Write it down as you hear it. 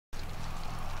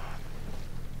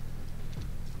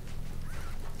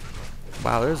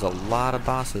Wow, there's a lot of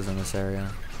bosses in this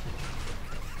area.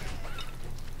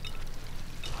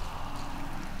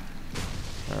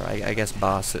 Or I guess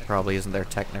boss, it probably isn't their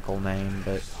technical name,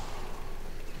 but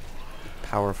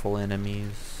powerful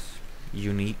enemies,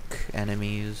 unique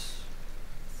enemies.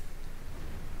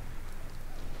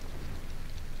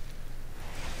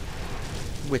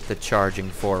 With the charging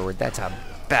forward, that's a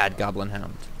bad Goblin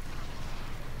Hound.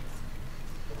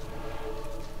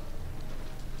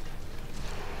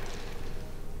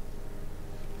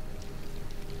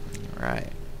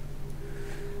 Alright.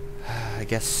 I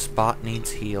guess Spot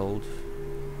needs healed.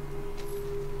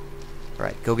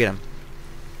 Alright, go get him.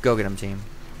 Go get him, team.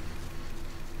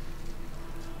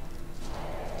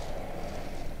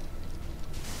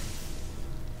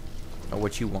 Oh,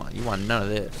 what you want? You want none of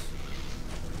this.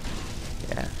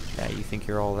 Yeah, you think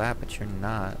you're all that, but you're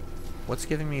not. What's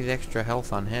giving me the extra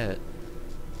health on hit?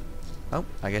 Oh,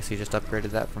 I guess he just upgraded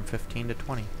that from 15 to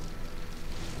 20.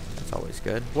 That's always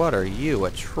good. What are you,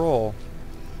 a troll?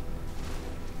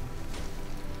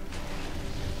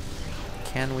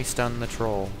 Can we stun the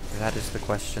troll? That is the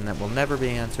question that will never be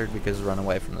answered because run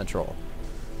away from the troll.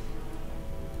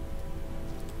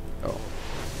 Oh.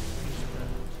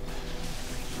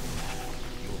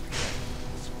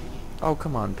 Oh,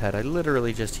 come on, pet. I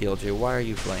literally just healed you. Why are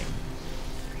you fleeing?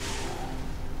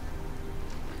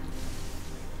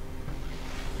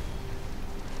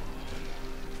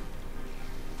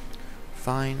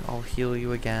 Fine, I'll heal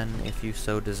you again if you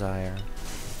so desire.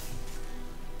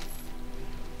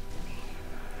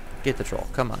 Get the troll.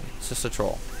 Come on. It's just a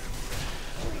troll.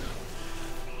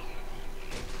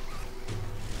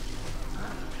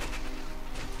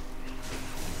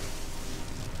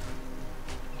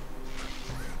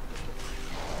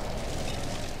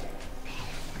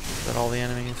 Is that all the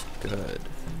enemies? Good.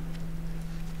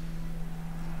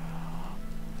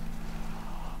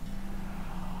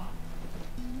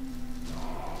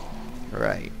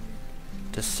 Right.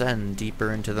 Descend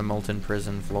deeper into the molten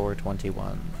prison, floor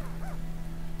 21.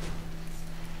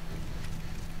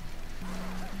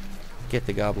 Get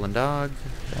the goblin dog,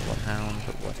 goblin hound,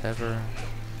 whatever.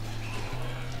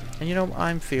 And you know,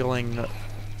 I'm feeling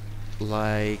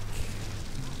like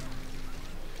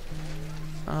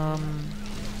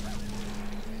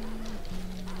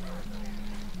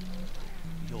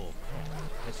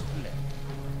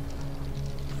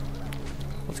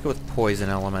let's go with poison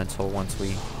elemental once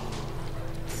we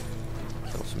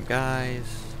kill some guys,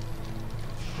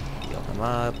 heal them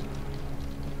up.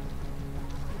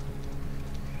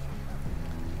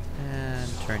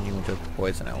 Turn you into a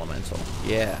poison elemental.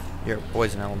 Yeah, you're a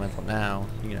poison elemental now.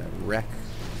 You're gonna wreck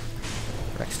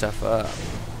stuff up.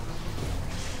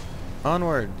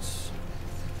 Onwards.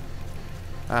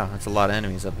 Wow, that's a lot of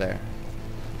enemies up there.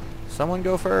 Someone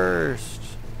go first.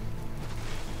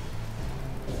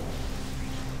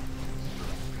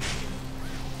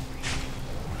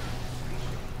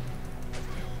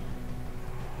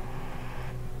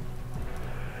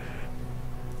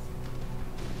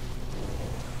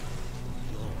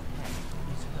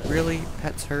 Really?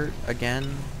 Pets hurt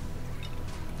again?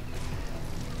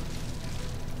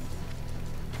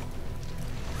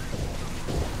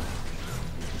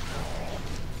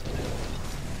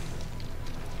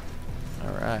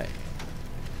 Alright.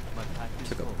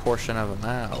 Took a portion of them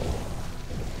out.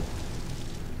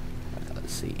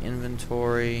 Let's see,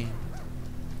 inventory.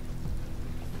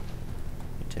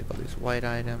 You take all these white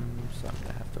items. I'm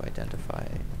gonna have to identify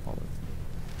all of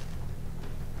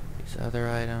these other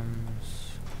items.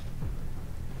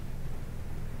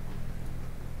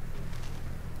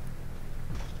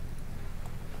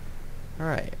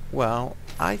 Alright, well,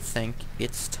 I think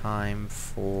it's time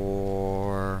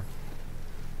for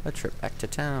a trip back to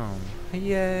town.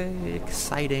 Yay,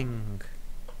 exciting!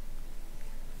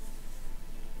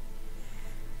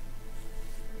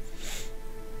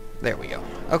 There we go.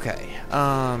 Okay,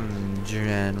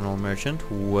 General Merchant,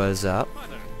 what's up?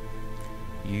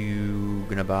 You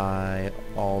gonna buy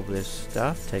all this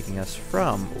stuff, taking us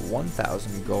from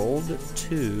 1,000 gold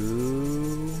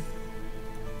to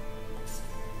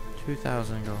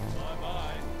 2,000 gold.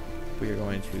 We are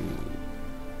going to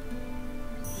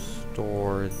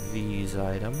store these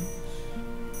items.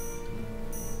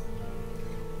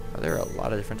 Oh, there are a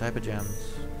lot of different type of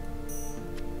gems.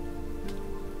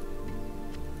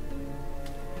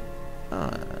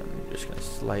 I'm just going to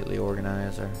slightly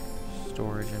organize our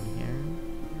storage in here.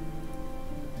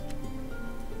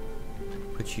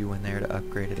 Put you in there to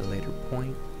upgrade at a later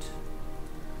point.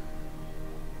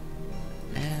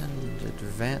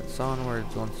 Advance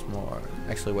onwards once more.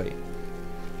 Actually, wait.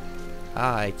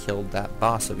 I killed that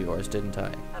boss of yours, didn't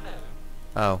I?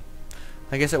 Oh.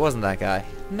 I guess it wasn't that guy.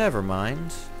 Never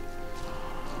mind.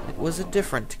 It was a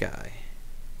different guy.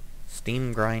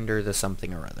 Steam Grinder the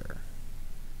something or other.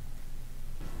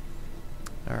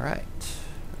 Alright.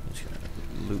 I'm just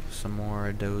gonna loot some more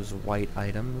of those white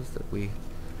items that we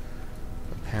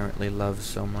apparently love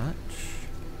so much.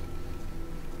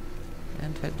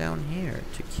 And head down here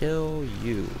to kill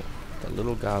you, the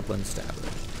little goblin stabber.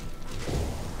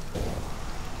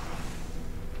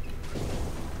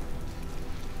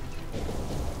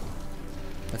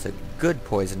 That's a good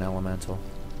poison elemental.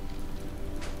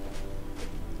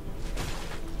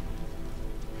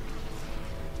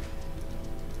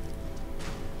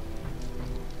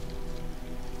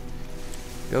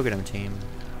 Go get him, team.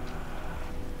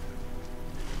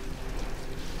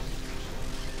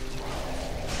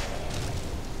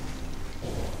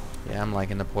 Yeah, I'm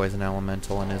liking the poison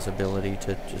elemental and his ability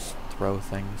to just throw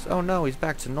things. Oh no, he's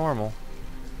back to normal.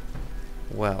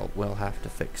 Well, we'll have to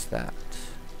fix that.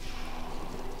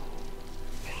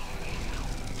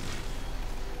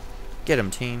 Get him,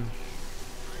 team.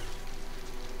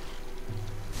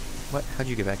 What? How'd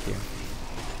you get back here?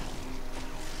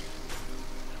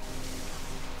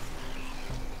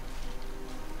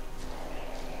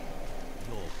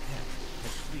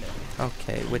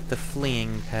 Okay, with the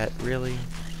fleeing pet, really?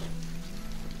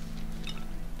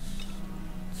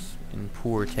 It's in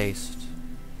poor taste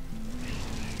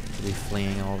to be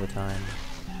fleeing all the time.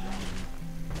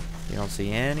 You don't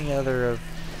see any other of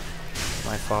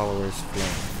my followers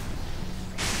fleeing.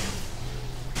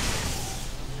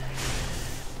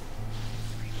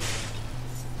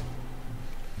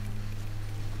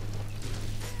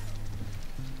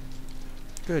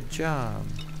 Good job.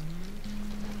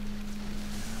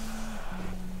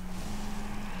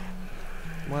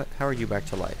 What? How are you back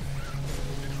to life?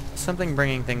 Something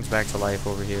bringing things back to life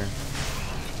over here.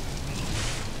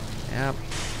 Yep.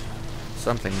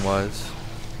 Something was.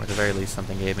 Or at the very least,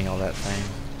 something gave me all that fame.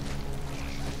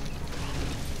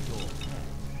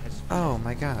 Oh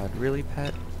my god, really,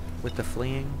 pet? With the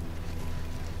fleeing?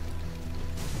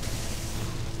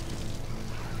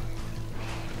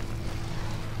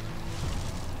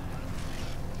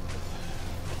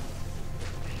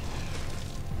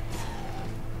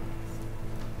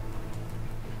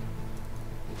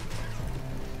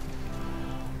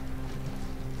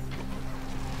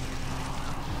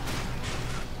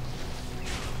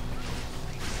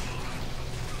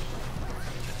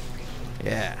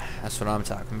 Yeah, that's what I'm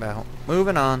talking about.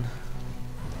 Moving on.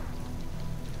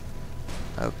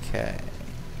 Okay.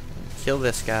 Kill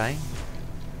this guy.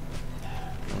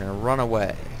 We're gonna run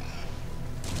away.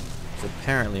 Because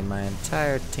apparently my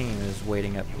entire team is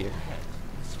waiting up here.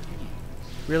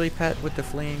 Really, pet, with the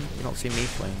fleeing? You don't see me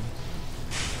fleeing.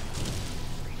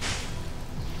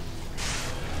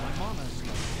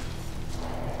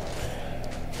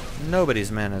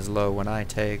 Nobody's mana is low when I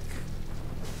take...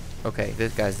 Okay,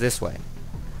 this guy's this way.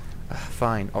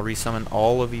 Fine, I'll resummon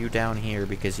all of you down here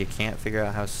because you can't figure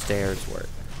out how stairs work.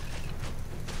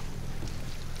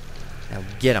 Now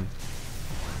get him.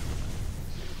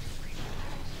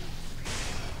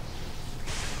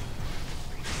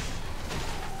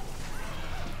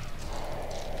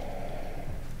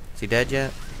 Is he dead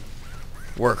yet?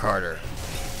 Work harder.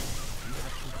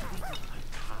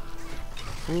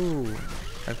 Ooh,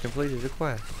 I've completed a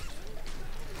quest.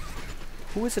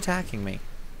 Who is attacking me?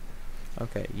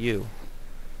 Okay, you.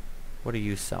 What are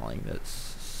you selling that's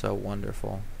so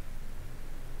wonderful?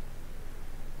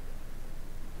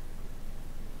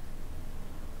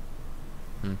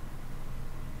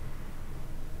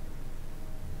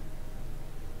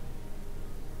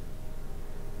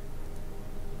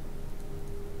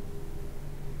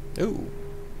 Ooh.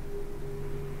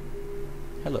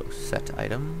 Hello, set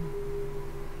item.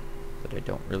 That I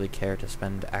don't really care to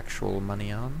spend actual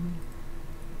money on.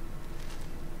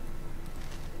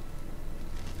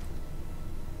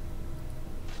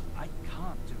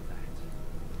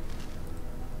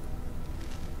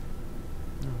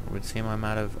 It would seem I'm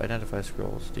out of identify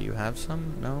scrolls. Do you have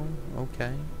some? No?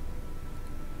 Okay.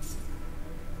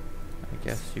 I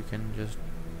guess you can just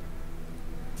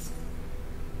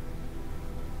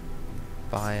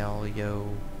buy all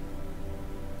yo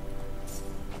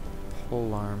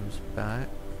pole arms back.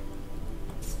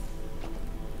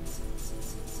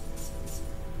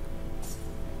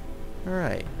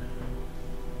 Alright.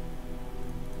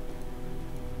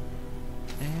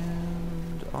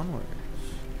 And onwards.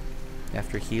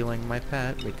 After healing my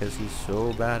pet because he's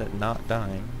so bad at not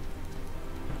dying.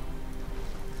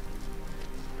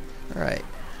 Alright.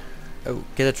 Oh,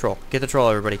 get the troll. Get the troll,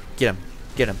 everybody. Get him.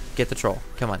 Get him. Get the troll.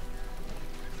 Come on.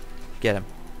 Get him.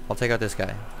 I'll take out this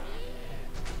guy.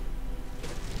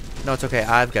 No, it's okay.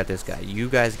 I've got this guy. You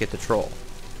guys get the troll.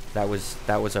 That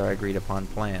was our agreed upon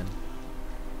plan.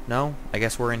 No? I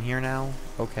guess we're in here now?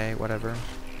 Okay, whatever.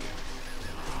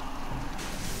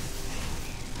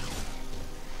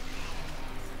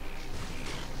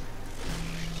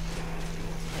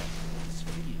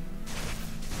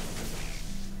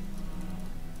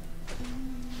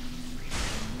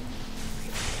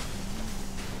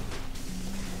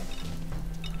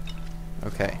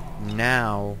 Okay,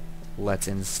 now let's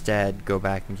instead go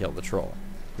back and kill the troll.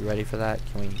 You ready for that?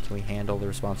 Can we handle the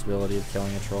responsibility of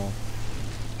killing a troll?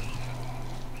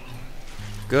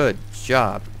 Good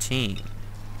job, team.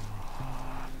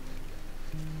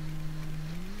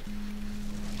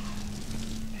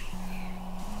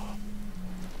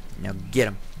 Now get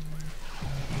him.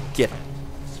 Get him.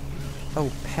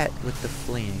 Oh, pet with the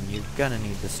fleeing. You're gonna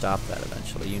need to stop that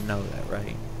eventually. You know that,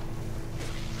 right?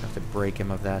 Have to break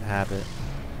him of that habit.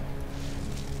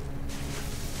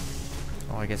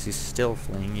 Oh, I guess he's still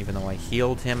fleeing, even though I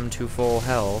healed him to full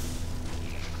health.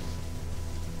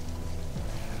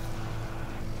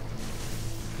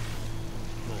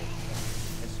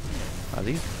 Wow,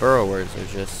 these burrowers are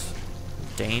just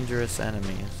dangerous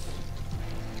enemies.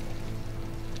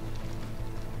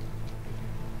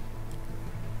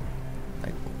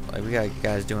 Like we got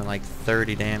guys doing like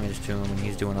 30 damage to him and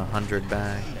he's doing 100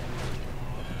 back.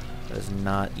 That is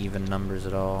not even numbers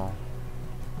at all.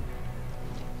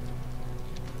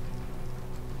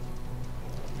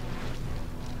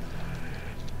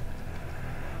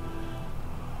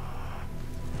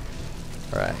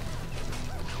 Alright.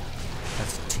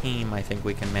 As a team, I think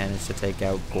we can manage to take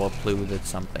out Gorplu that's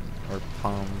something. Or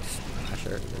Palm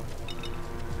Smasher.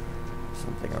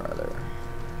 Something or other.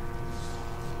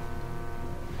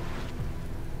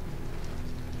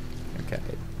 Okay.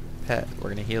 Pet, we're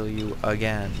gonna heal you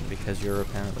again because you're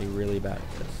apparently really bad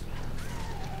at this.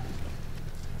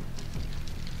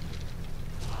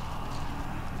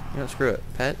 You know, screw it.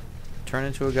 Pet, turn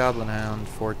into a Goblin Hound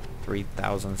for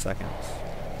 3,000 seconds.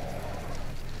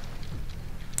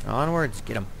 Onwards,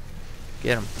 get him.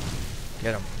 Get him.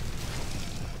 Get him.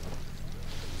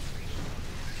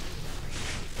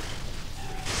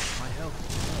 My health.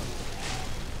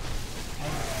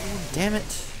 Damn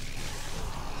it.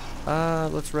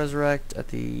 Let's resurrect at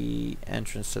the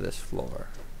entrance to this floor.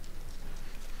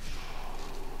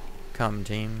 Come,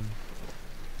 team.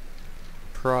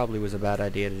 Probably was a bad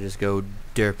idea to just go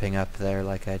derping up there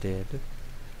like I did.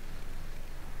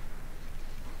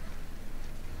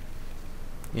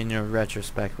 In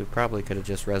retrospect, we probably could have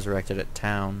just resurrected at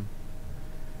town,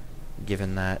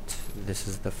 given that this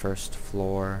is the first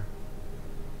floor.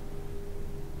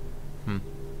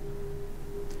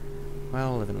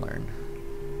 Well, live and learn.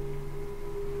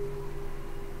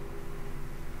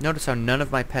 Notice how none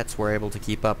of my pets were able to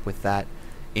keep up with that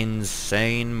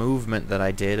insane movement that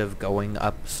I did of going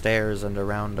upstairs and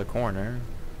around a corner.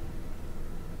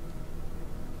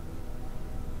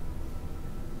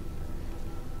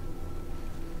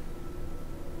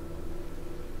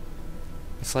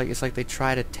 It's like they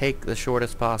try to take the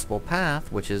shortest possible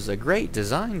path, which is a great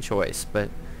design choice, but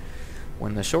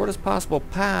when the shortest possible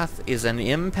path is an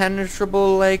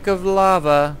impenetrable lake of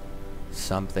lava,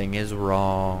 something is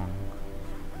wrong.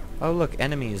 Oh look,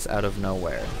 enemies out of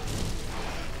nowhere.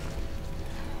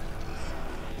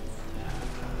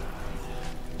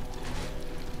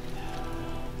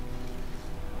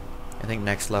 I think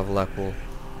next level up we'll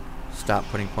stop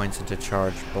putting points into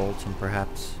Charge Bolt and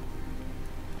perhaps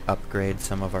upgrade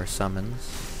some of our summons.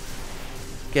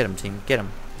 Get him, team, get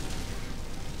him.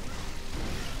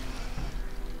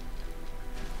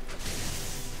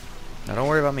 Now don't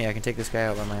worry about me, I can take this guy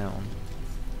out on my own.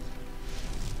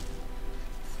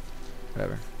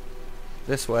 Whatever.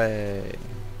 This way.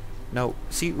 No,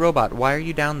 see, robot, why are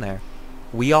you down there?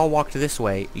 We all walked this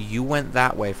way, you went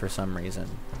that way for some reason.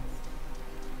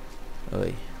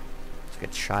 Oy. It's like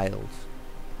a child.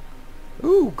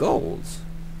 Ooh, golds.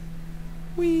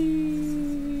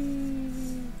 Whee!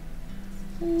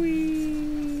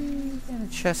 Whee! And a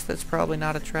chest that's probably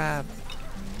not a trap.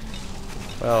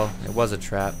 Well, it was a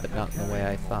trap, but not in the way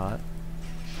I thought.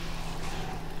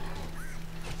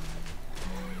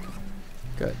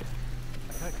 Good.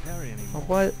 I can't carry anymore. Oh,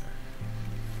 what?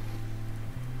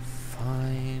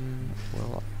 Fine.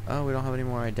 Well, oh, we don't have any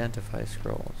more identify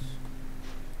scrolls.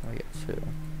 I get 2.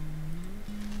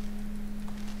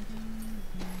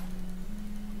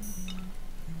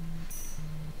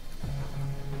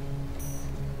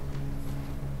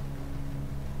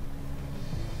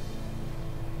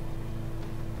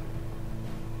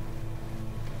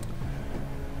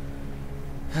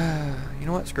 You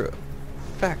know what? Screw it.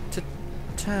 Back to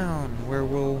town where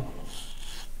we'll